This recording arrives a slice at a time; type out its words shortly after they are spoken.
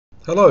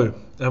Hello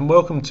and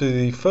welcome to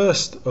the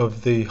first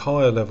of the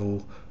higher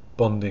level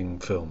bonding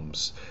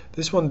films.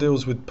 This one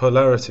deals with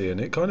polarity and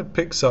it kind of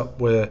picks up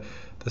where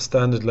the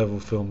standard level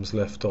films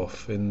left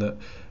off, in that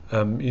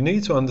you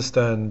need to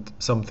understand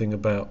something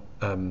about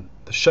the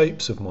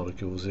shapes of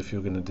molecules if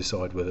you're going to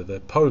decide whether they're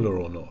polar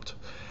or not.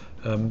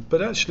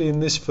 But actually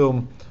in this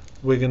film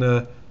we're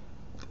going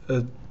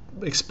to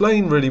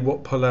explain really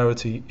what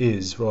polarity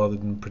is, rather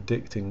than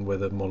predicting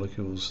whether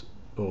molecules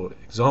or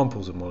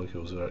examples of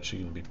molecules are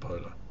actually going to be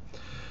polar.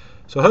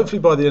 So hopefully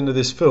by the end of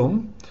this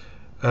film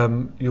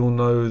you'll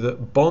know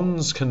that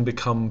bonds can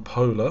become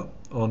polar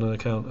on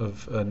account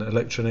of an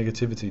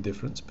electronegativity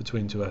difference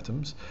between two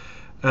atoms,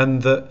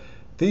 and that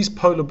these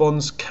polar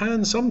bonds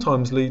can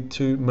sometimes lead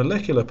to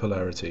molecular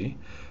polarity,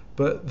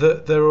 but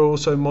that there are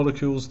also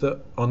molecules that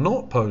are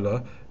not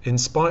polar in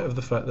spite of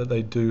the fact that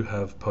they do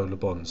have polar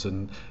bonds,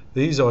 and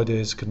these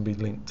ideas can be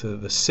linked to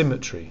the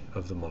symmetry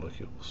of the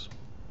molecules.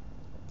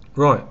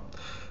 Right.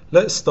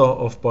 Let's start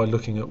off by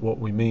looking at what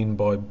we mean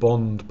by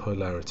bond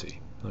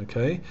polarity.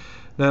 Okay?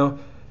 Now,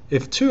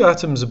 if two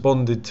atoms are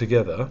bonded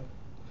together,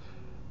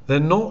 they're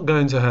not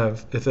going to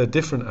have, if they're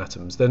different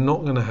atoms, they're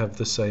not going to have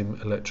the same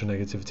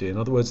electronegativity. In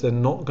other words, they're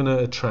not going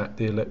to attract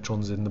the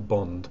electrons in the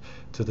bond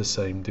to the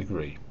same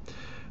degree.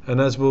 And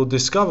as we'll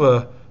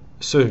discover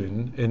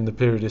soon in the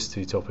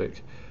periodicity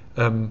topic,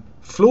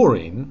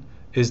 fluorine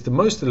is the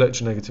most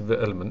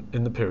electronegative element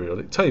in the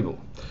periodic table.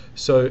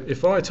 So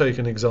if I take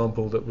an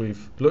example that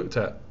we've looked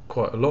at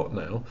quite a lot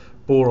now,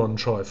 boron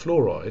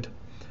trifluoride,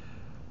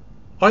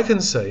 I can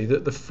say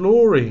that the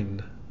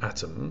fluorine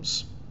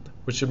atoms,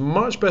 which are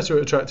much better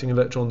at attracting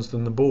electrons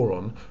than the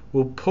boron,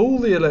 will pull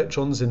the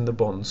electrons in the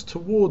bonds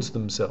towards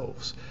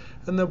themselves,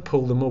 and they'll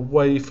pull them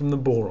away from the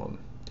boron.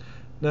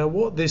 Now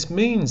what this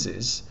means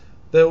is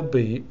there'll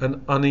be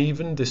an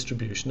uneven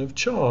distribution of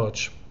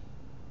charge.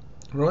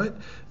 Right?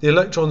 The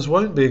electrons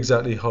won't be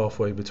exactly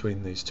halfway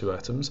between these two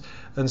atoms,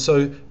 and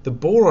so the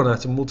boron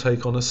atom will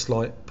take on a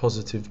slight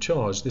positive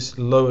charge. This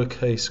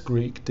lowercase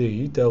Greek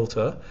d,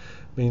 delta,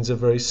 means a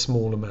very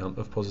small amount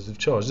of positive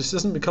charge. This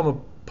doesn't become a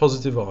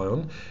positive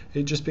ion,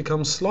 it just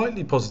becomes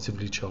slightly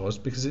positively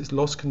charged because it's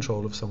lost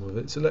control of some of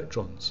its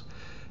electrons.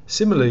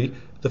 Similarly,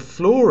 the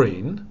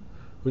fluorine,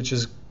 which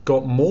has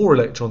got more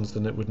electrons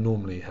than it would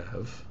normally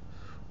have,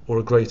 or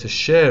a greater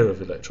share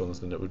of electrons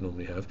than it would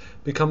normally have,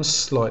 becomes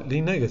slightly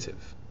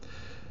negative.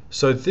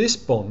 So this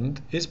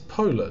bond is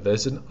polar.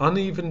 There's an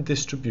uneven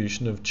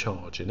distribution of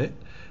charge in it,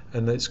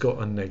 and it's got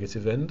a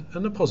negative end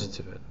and a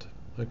positive end.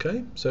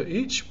 Okay, so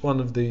each one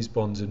of these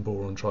bonds in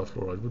boron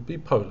trifluoride would be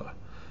polar,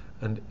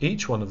 and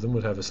each one of them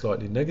would have a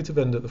slightly negative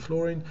end at the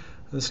fluorine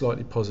and a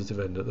slightly positive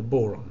end at the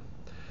boron.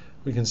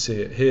 We can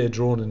see it here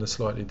drawn in a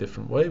slightly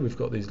different way. We've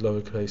got these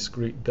lowercase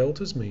Greek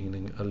deltas,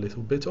 meaning a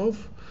little bit of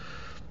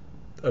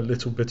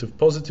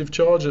positive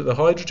charge at the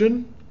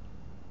hydrogen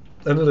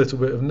and a little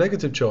bit of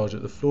negative charge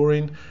at the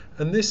fluorine,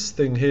 and this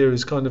thing here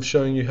is kind of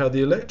showing you how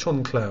the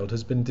electron cloud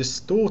has been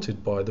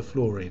distorted by the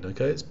fluorine.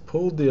 Okay, it's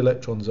pulled the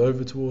electrons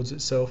over towards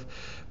itself,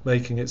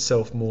 making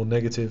itself more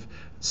negative,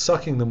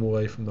 sucking them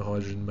away from the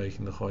hydrogen,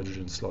 making the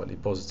hydrogen slightly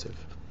positive.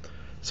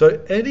 So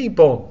any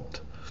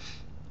bond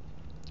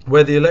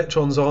where the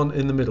electrons aren't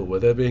in the middle, where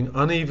they're being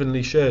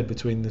unevenly shared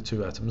between the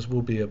two atoms,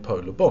 will be a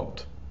polar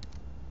bond.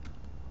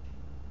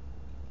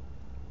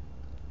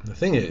 The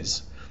thing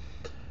is,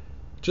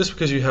 just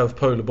because you have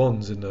polar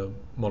bonds in a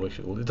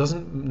molecule, it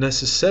doesn't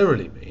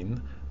necessarily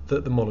mean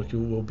that the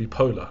molecule will be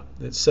polar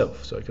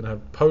itself. So it can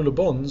have polar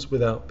bonds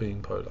without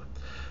being polar.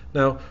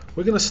 Now,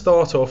 we're going to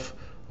start off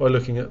by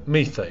looking at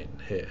methane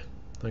here.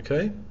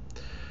 Okay?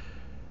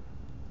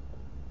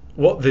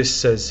 What this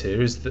says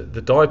here is that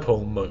the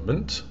dipole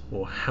moment,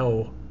 or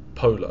how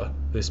polar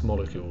this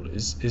molecule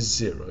is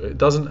 0. It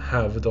doesn't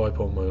have a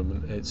dipole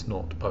moment, it's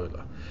not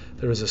polar.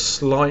 There is a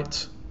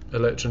slight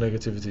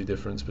electronegativity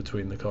difference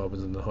between the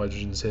carbons and the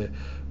hydrogens here,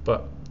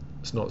 but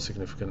it's not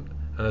significant,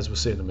 and as we'll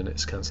see in a minute,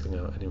 it's cancelling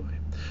out anyway.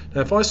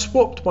 Now if I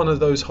swapped one of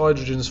those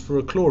hydrogens for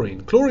a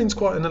chlorine, chlorine's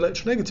quite an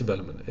electronegative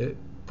element. It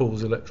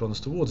pulls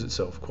electrons towards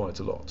itself quite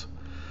a lot.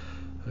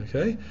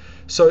 Okay,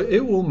 so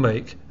it will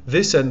make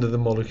this end of the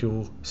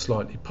molecule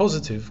slightly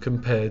positive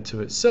compared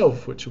to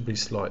itself, which will be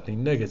slightly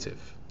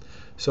negative.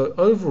 So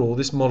overall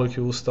this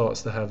molecule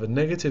starts to have a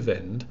negative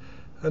end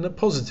and a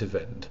positive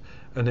end,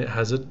 and it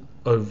has an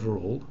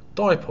overall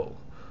dipole,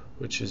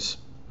 which is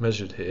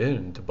measured here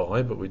in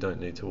dBi, but we don't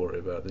need to worry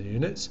about the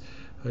units.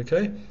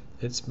 Okay,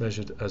 it's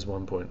measured as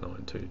 1.92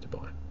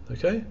 dBi.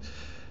 Okay,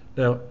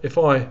 now if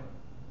I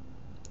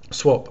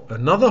swap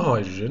another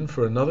hydrogen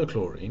for another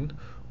chlorine,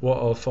 what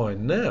I'll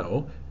find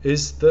now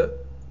is that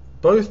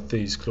both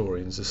these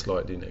chlorines are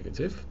slightly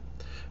negative,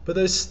 but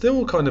there's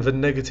still kind of a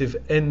negative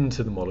end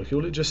to the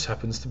molecule. It just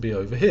happens to be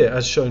over here,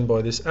 as shown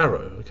by this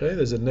arrow. Okay,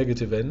 there's a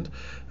negative end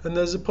and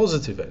there's a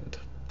positive end.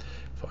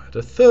 If I had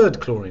a third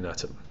chlorine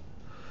atom,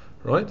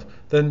 right,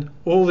 then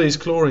all these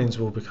chlorines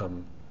will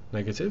become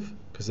negative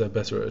because they're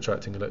better at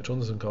attracting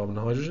electrons than carbon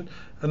and hydrogen,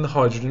 and the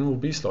hydrogen will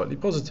be slightly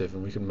positive,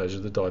 and we can measure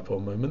the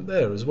dipole moment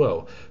there as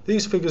well.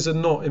 These figures are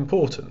not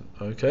important,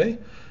 okay?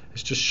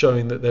 It's just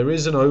showing that there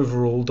is an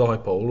overall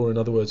dipole, or in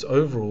other words,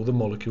 overall the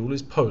molecule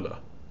is polar.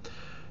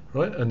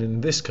 Right? And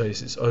in this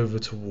case it's over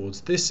towards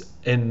this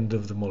end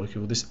of the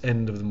molecule, this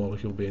end of the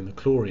molecule being the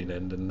chlorine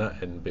end and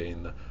that end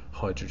being the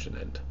hydrogen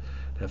end.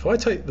 Now if I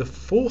take the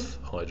fourth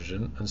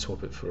hydrogen and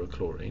swap it for a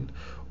chlorine,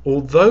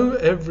 although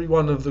every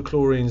one of the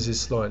chlorines is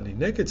slightly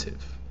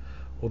negative,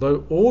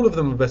 although all of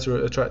them are better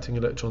at attracting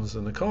electrons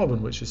than the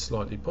carbon, which is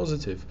slightly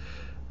positive,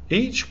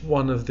 each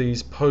one of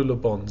these polar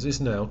bonds is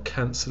now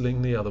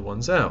cancelling the other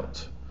ones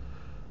out.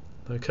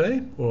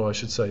 Okay? Or I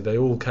should say they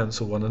all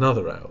cancel one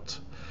another out,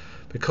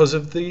 because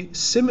of the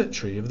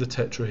symmetry of the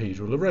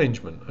tetrahedral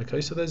arrangement. Okay,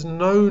 so there's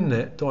no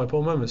net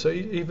dipole moment. So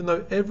even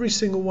though every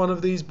single one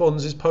of these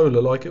bonds is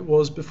polar like it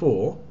was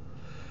before,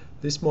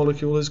 this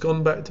molecule has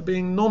gone back to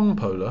being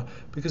non-polar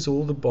because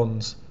all the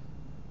bonds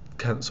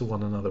cancel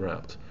one another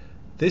out.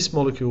 This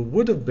molecule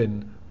would have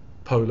been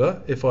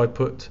polar if I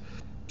put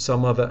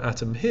some other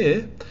atom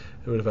here.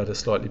 It would have had a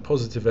slightly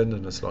positive end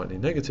and a slightly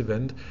negative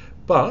end,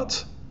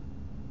 but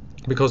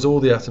because all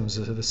the atoms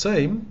are the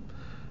same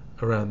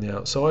around the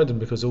outside, and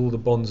because all the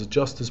bonds are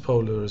just as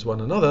polar as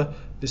one another,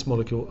 this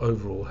molecule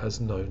overall has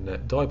no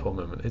net dipole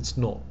moment. It's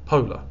not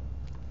polar.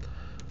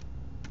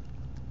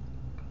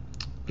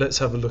 Let's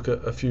have a look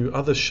at a few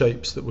other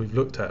shapes that we've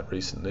looked at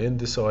recently and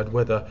decide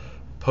whether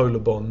polar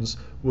bonds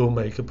will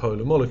make a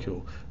polar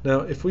molecule.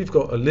 Now, if we've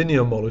got a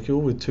linear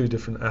molecule with two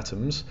different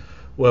atoms,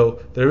 well,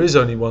 there is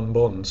only one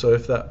bond, so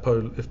if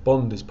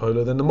bond is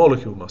polar, then the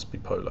molecule must be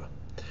polar.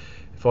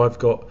 If I've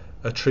got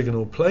a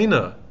trigonal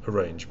planar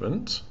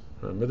arrangement,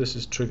 remember this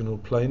is trigonal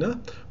planar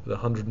with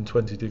a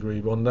 120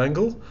 degree bond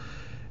angle,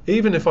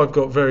 even if I've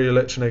got very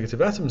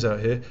electronegative atoms out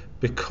here,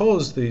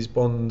 because these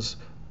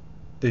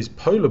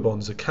polar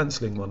bonds are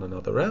cancelling one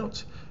another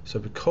out, so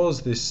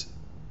because this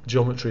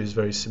geometry is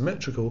very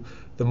symmetrical,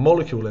 the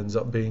molecule ends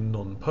up being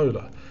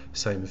non-polar.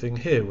 Same thing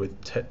here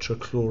with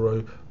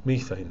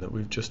tetrachloromethane that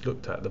we've just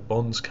looked at. The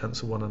bonds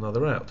cancel one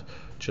another out.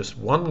 Just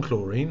one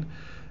chlorine,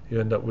 you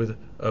end up with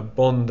a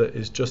bond that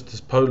is just as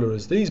polar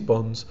as these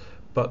bonds,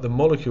 but the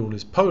molecule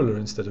is polar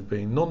instead of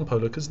being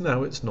non-polar because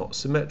now it's not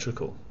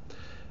symmetrical.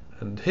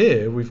 And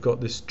here we've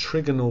got this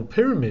trigonal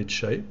pyramid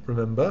shape,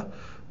 remember,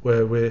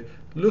 where we're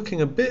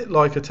looking a bit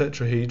like a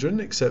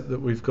tetrahedron, except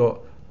that we've got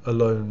a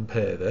lone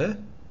pair there.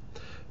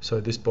 So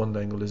this bond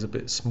angle is a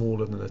bit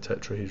smaller than a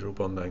tetrahedral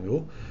bond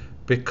angle.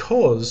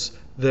 Because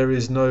there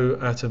is no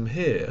atom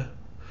here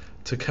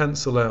to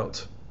cancel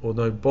out, or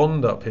no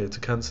bond up here to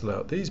cancel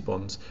out these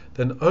bonds,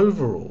 then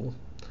overall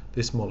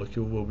this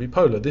molecule will be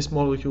polar. This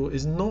molecule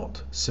is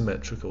not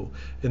symmetrical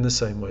in the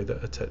same way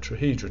that a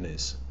tetrahedron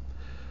is.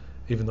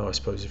 Even though I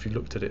suppose if you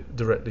looked at it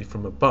directly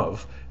from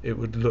above, it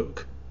would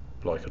look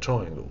like a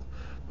triangle.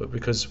 But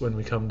because when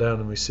we come down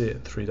and we see it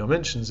in 3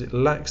 dimensions, it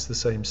lacks the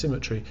same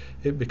symmetry,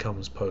 it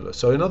becomes polar.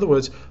 So in other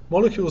words,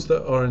 molecules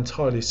that are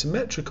entirely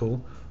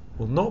symmetrical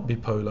will not be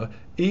polar,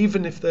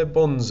 even if their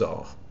bonds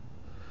are.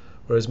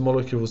 Whereas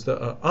molecules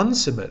that are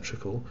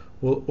unsymmetrical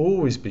will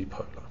always be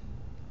polar.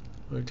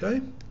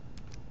 Okay?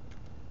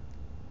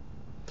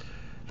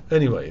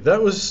 Anyway,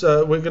 that was.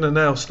 We're going to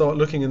now start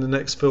looking in the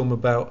next film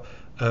about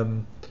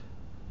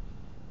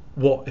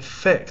what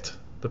effect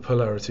the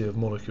polarity of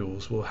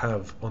molecules will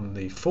have on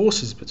the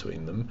forces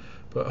between them,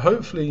 but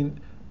hopefully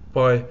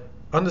by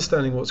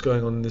understanding what's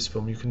going on in this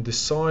film you can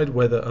decide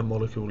whether a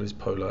molecule is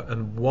polar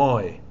and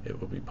why it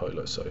will be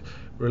polar. So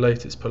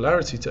relate its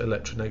polarity to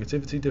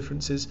electronegativity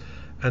differences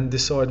and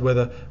decide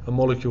whether a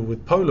molecule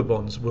with polar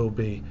bonds will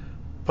be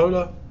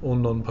polar or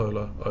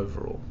non-polar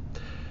overall.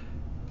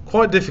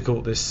 Quite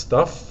difficult, this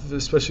stuff,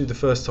 especially the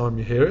first time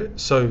you hear it,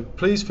 so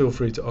please feel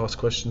free to ask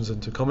questions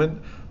and to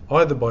comment,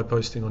 either by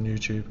posting on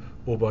YouTube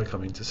or by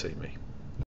coming to see me.